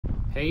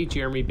Hey,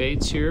 Jeremy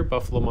Bates here,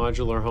 Buffalo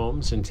Modular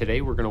Homes, and today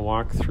we're going to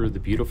walk through the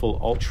beautiful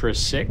Ultra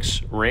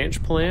 6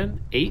 ranch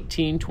plan,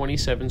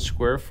 1827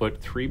 square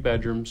foot, 3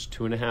 bedrooms,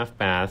 2.5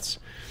 baths.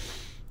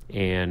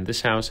 And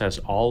this house has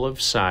olive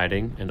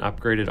siding, an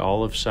upgraded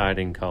olive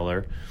siding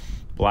color,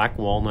 black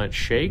walnut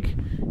shake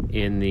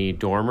in the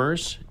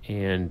dormers,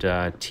 and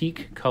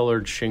teak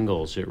colored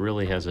shingles. It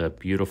really has a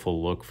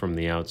beautiful look from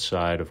the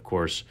outside. Of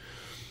course,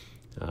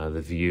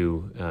 the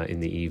view in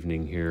the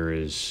evening here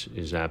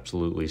is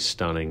absolutely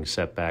stunning,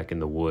 set back in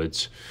the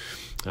woods.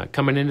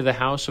 Coming into the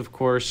house, of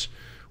course,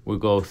 we'll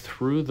go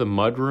through the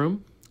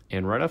mudroom,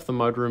 and right off the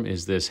mudroom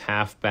is this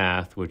half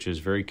bath, which is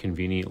very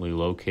conveniently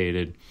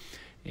located,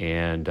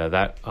 and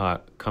that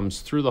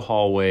comes through the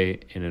hallway,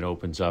 and it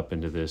opens up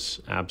into this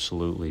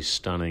absolutely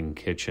stunning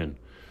kitchen.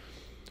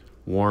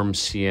 Warm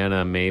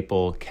sienna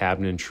maple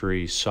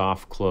cabinetry,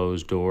 soft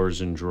close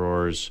doors and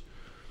drawers,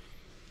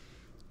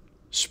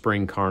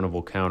 spring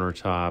carnival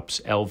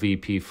countertops,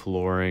 LVP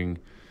flooring.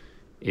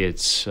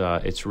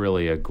 It's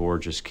really a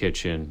gorgeous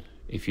kitchen.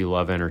 If you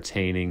love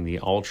entertaining, the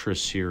Ultra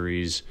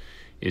series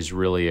is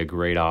really a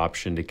great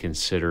option to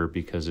consider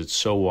because it's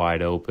so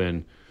wide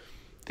open.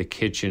 The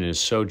kitchen is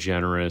so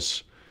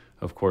generous.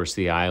 Of course,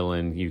 the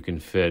island, you can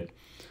fit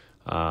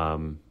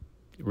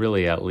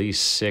really at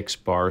least 6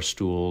 bar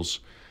stools.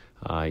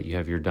 You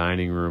have your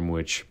dining room,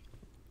 which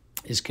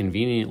is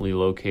conveniently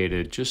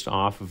located just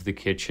off of the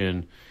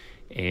kitchen.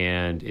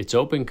 And it's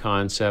open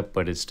concept,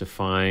 but it's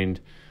defined.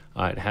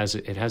 It has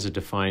a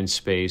defined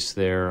space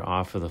there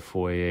off of the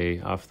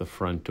foyer, off the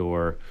front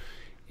door,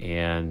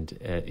 and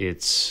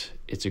it's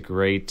a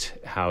great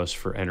house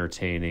for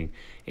entertaining.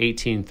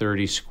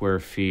 1830 square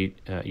feet.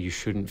 You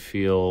shouldn't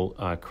feel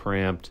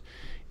cramped.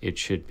 It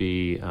should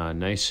be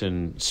nice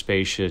and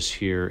spacious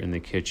here in the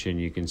kitchen.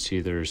 You can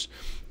see there's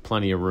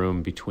plenty of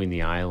room between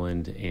the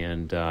island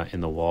and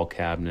in the wall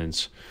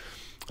cabinets.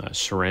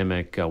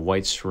 Ceramic,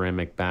 white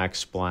ceramic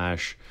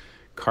backsplash,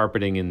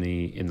 carpeting in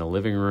the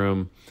living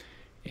room,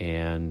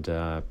 and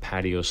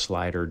patio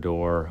slider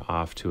door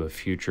off to a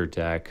future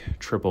deck,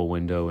 triple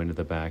window into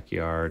the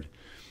backyard.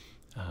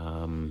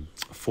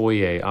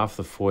 Foyer, off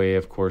the foyer,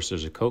 of course,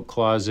 there's a coat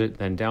closet.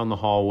 Then down the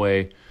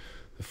hallway,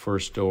 the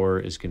first door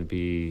is going to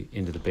be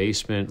into the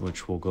basement,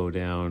 which we'll go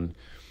down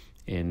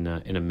in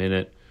a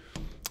minute.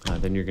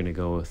 Then you're going to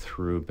go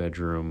through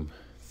bedroom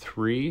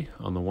 3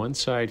 on the one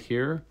side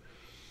here.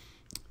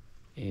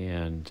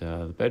 And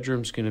the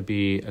bedroom's going to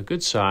be a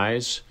good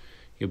size.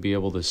 You'll be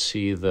able to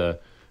see the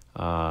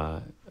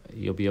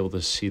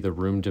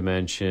room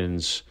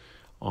dimensions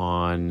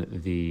on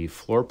the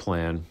floor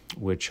plan,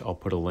 which I'll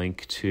put a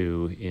link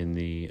to in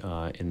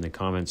the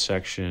comments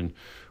section,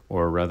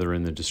 or rather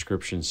in the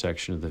description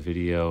section of the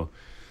video.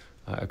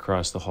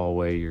 Across the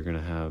hallway, you're going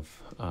to have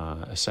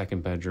a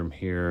second bedroom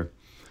here,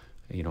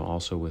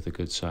 also with a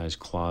good sized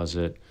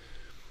closet.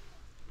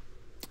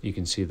 You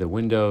can see the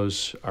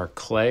windows are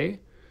clay.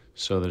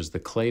 So there's the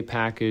clay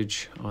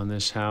package on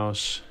this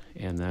house,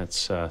 and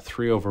that's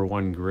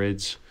 3/1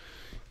 grids.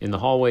 In the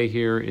hallway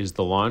here is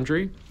the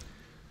laundry.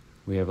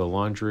 We have a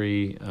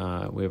laundry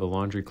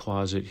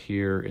closet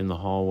here in the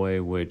hallway,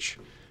 which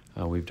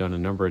we've done a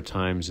number of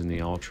times in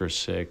the Ultra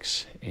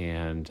 6,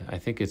 and I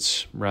think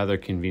it's rather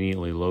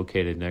conveniently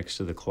located next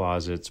to the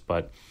closets.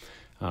 But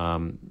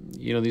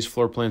these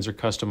floor plans are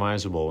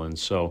customizable, and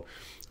so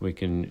we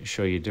can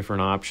show you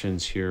different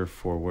options here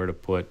for where to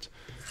put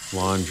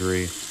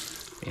laundry.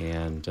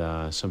 And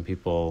some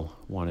people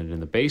want it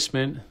in the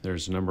basement.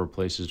 There's a number of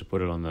places to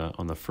put it on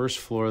the first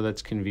floor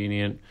that's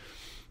convenient.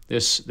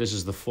 This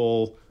is the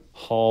full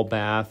hall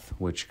bath,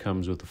 which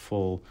comes with a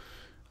full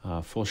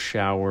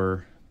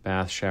shower,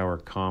 bath shower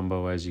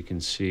combo, as you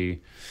can see.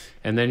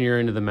 And then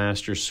you're into the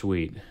master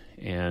suite.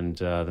 And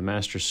the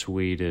master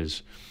suite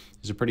is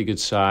a pretty good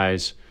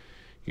size.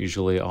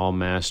 Usually all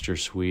master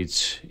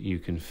suites, you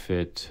can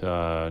fit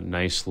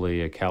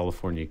nicely a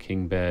California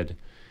king bed.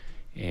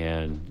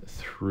 And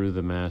through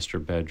the master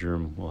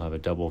bedroom, we'll have a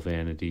double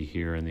vanity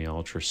here in the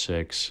Ultra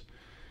 6,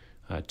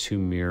 2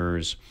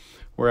 mirrors.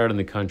 We're out in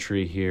the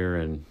country here,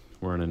 and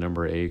we're on a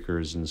number of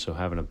acres, and so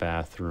having a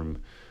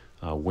bathroom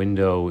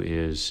window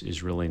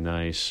is really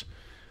nice.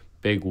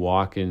 Big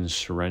walk-in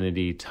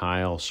Serenity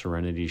tile,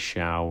 Serenity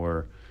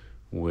shower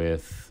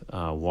with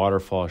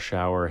waterfall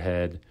shower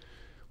head,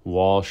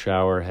 wall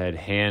shower head,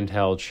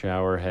 handheld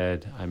shower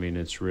head. I mean,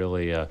 it's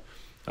really a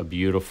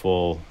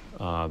beautiful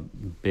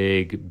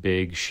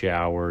big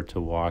shower to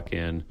walk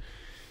in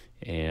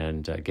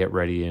and get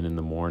ready in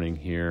the morning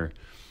here.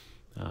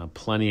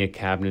 Plenty of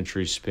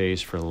cabinetry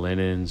space for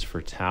linens,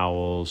 for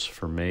towels,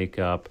 for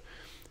makeup.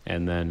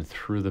 And then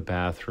through the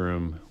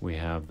bathroom, we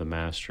have the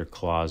master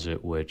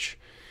closet, which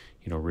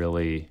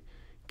really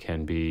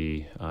can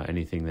be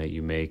anything that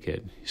you make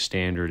it.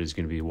 Standard is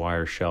going to be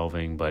wire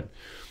shelving, but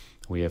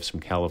we have some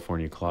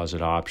California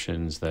closet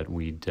options that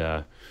we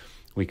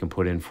can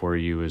put in for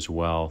you as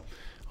well.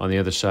 On the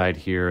other side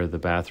here, the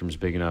bathroom's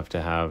big enough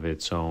to have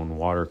its own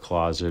water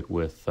closet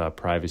with a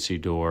privacy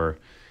door,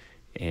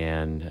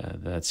 and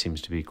that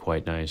seems to be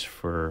quite nice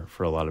for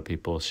a lot of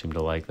people. Seem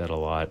to like that a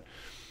lot.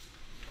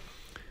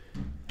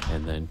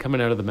 And then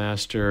coming out of the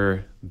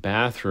master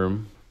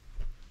bathroom,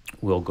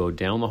 we'll go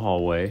down the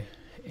hallway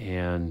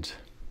and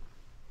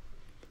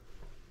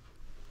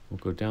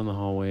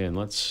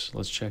let's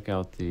check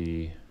out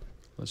the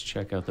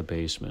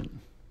basement.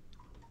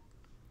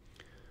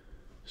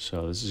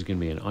 So this is going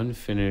to be an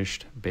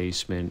unfinished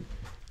basement,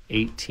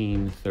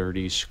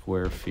 1830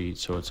 square feet.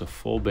 So it's a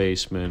full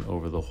basement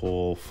over the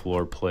whole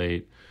floor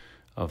plate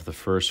of the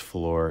first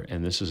floor,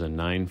 and this is a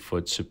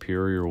 9-foot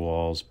superior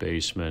walls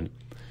basement.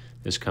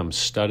 This comes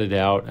studded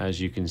out.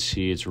 As you can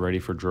see, it's ready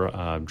for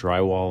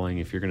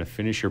drywalling. If you're going to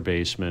finish your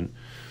basement,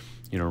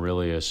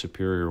 really a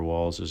superior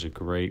walls is a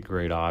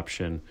great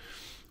option.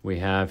 We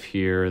have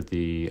here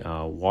the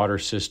water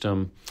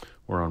system.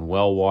 We're on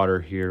well water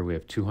here. We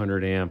have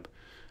 200 amp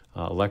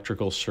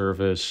electrical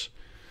service.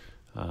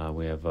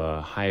 We have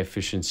a high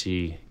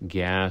efficiency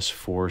gas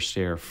forced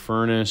air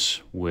furnace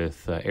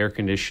with air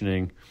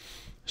conditioning,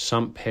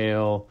 sump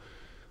pail.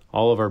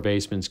 All of our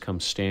basements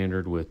come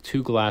standard with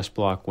 2 glass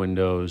block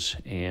windows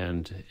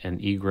and an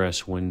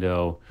egress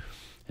window,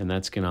 and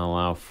that's going to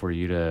allow for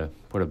you to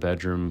put a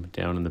bedroom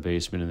down in the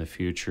basement in the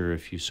future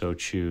if you so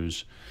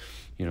choose.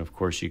 Of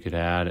course, you could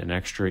add an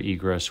extra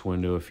egress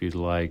window if you'd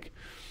like.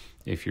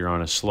 If you're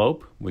on a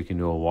slope, we can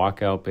do a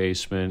walkout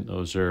basement.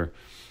 Those are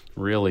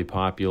really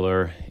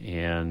popular,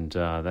 and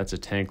that's a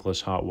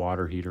tankless hot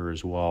water heater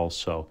as well.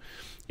 So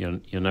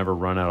you'll never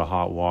run out of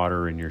hot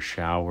water in your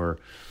shower.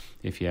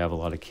 If you have a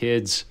lot of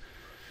kids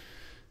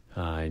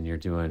and you're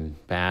doing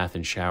bath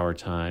and shower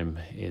time,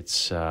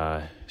 it's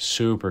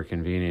super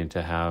convenient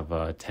to have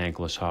a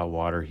tankless hot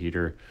water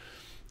heater.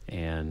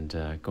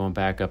 And going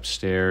back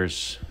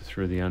upstairs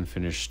through the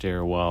unfinished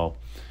stairwell,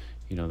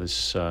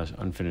 this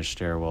unfinished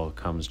stairwell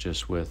comes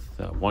just with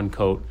one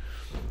coat,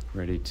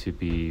 ready to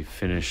be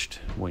finished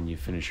when you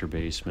finish your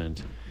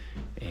basement.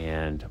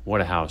 And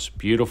what a house.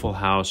 Beautiful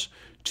house.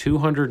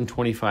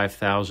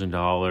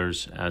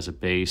 $225,000 as a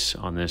base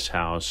on this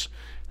house.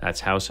 That's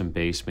house and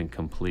basement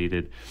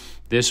completed.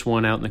 This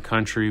one out in the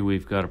country,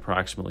 we've got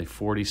approximately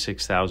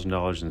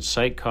 $46,000 in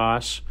site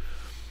costs,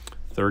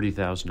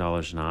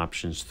 $30,000 in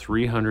options,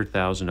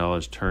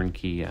 $300,000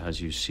 turnkey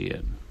as you see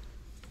it.